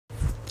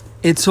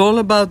It's all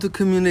about the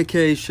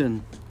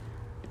communication.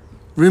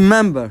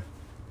 Remember,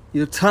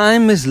 your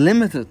time is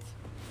limited.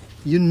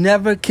 You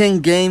never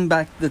can gain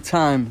back the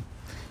time,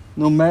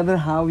 no matter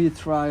how you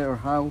try or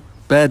how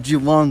bad you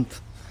want.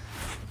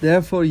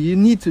 Therefore, you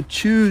need to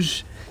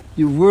choose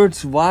your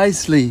words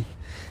wisely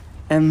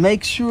and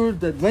make sure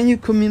that when you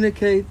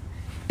communicate,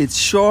 it's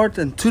short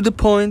and to the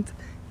point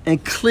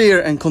and clear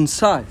and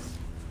concise.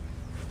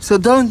 So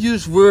don't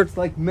use words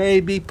like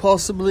maybe,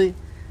 possibly,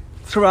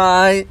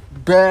 try,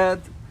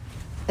 bad,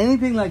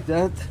 anything like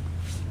that.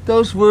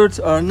 Those words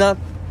are not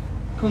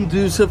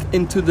conducive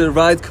into the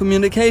right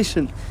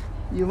communication.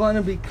 You want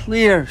to be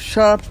clear,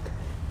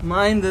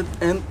 sharp-minded,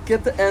 and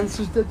get the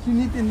answers that you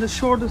need in the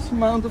shortest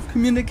amount of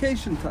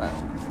communication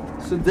time.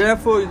 So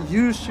therefore,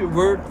 choose your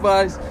words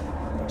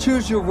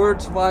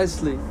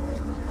wisely.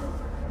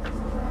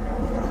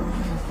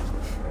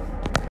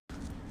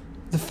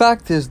 The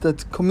fact is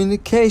that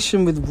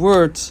communication with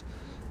words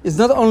is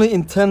not only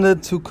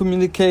intended to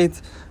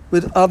communicate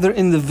with other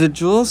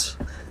individuals,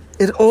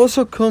 it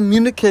also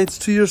communicates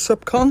to your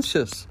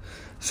subconscious.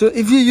 So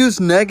if you use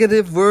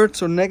negative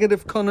words or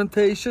negative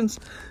connotations,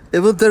 it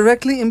will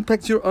directly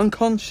impact your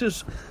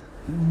unconscious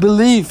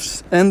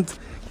beliefs and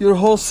your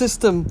whole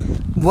system,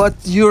 what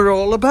you're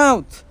all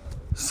about.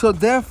 So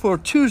therefore,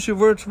 choose your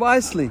words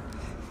wisely.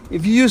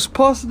 If you use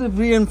positive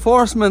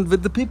reinforcement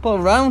with the people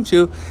around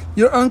you,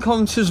 your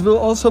unconscious will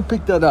also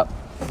pick that up.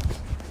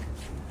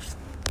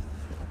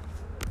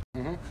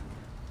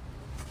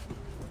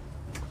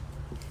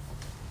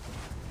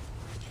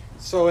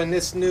 So in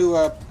this new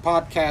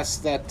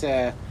podcast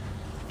that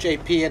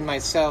JP and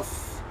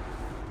myself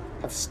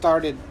have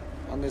started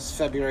on this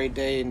February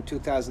day in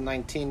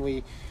 2019,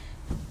 we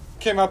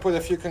came up with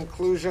a few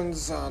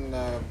conclusions on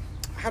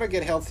how to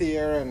get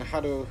healthier and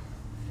how to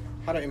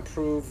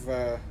improve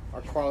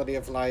our quality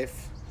of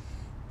life,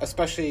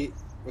 especially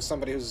with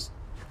somebody who's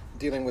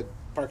dealing with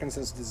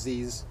Parkinson's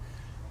disease.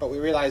 But we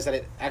realized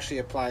that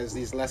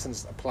these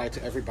lessons apply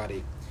to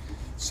everybody.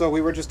 So we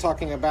were just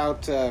talking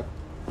about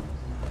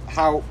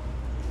how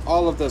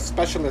all of the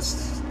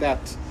specialists that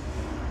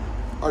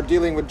are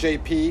dealing with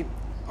JP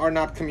are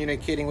not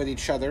communicating with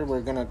each other.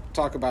 We're going to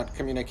talk about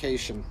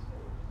communication.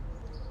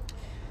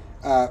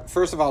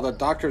 First of all, the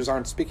doctors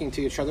aren't speaking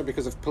to each other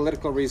because of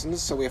political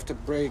reasons, so we have to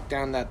break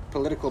down that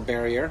political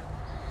barrier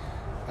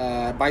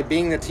by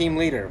being the team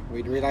leader.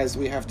 We realize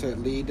we have to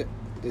lead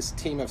this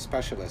team of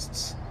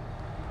specialists.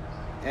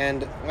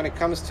 And when it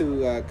comes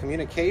to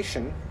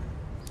communication,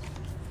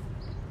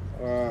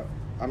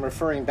 I'm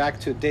referring back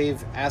to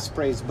Dave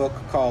Asprey's book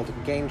called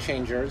Game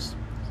Changers,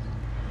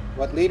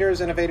 What Leaders,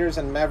 Innovators,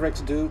 and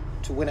Mavericks Do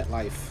to Win at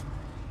Life.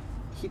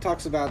 He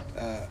talks about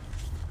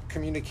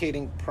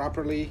communicating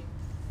properly,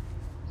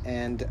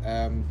 and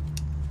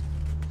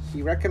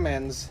he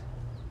recommends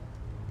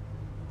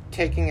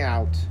taking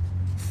out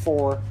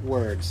 4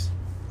 words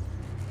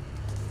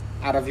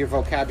out of your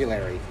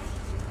vocabulary.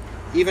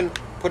 Even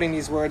putting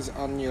these words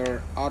on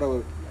your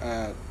auto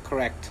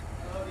correct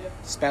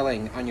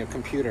spelling on your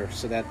computer,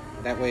 so that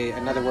way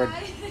another word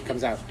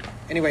comes out.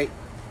 Anyway,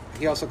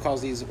 he also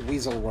calls these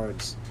weasel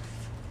words.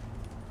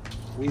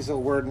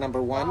 Weasel word number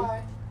 1,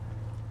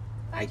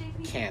 I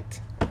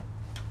can't.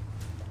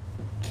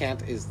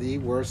 Can't is the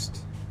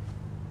worst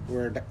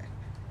word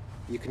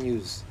you can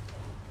use.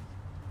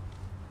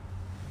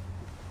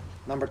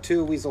 Number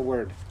 2 weasel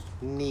word,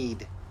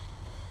 need,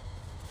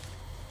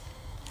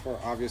 for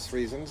obvious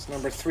reasons.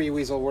 Number 3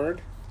 weasel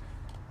word,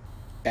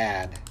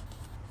 bad.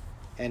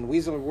 And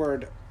weasel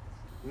word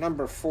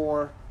number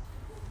 4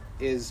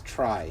 is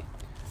try.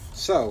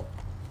 So,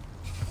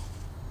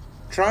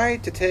 try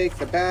to take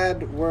the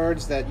bad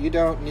words that you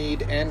don't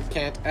need and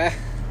can't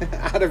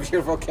out of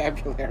your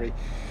vocabulary.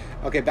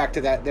 Okay, back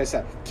to that. There's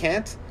a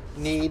can't,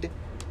 need,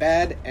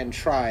 bad, and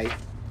try.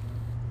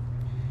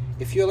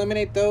 If you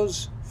eliminate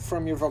those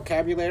from your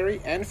vocabulary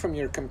and from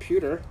your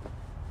computer,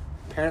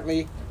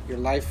 apparently your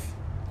life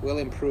will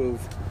improve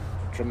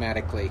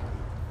dramatically.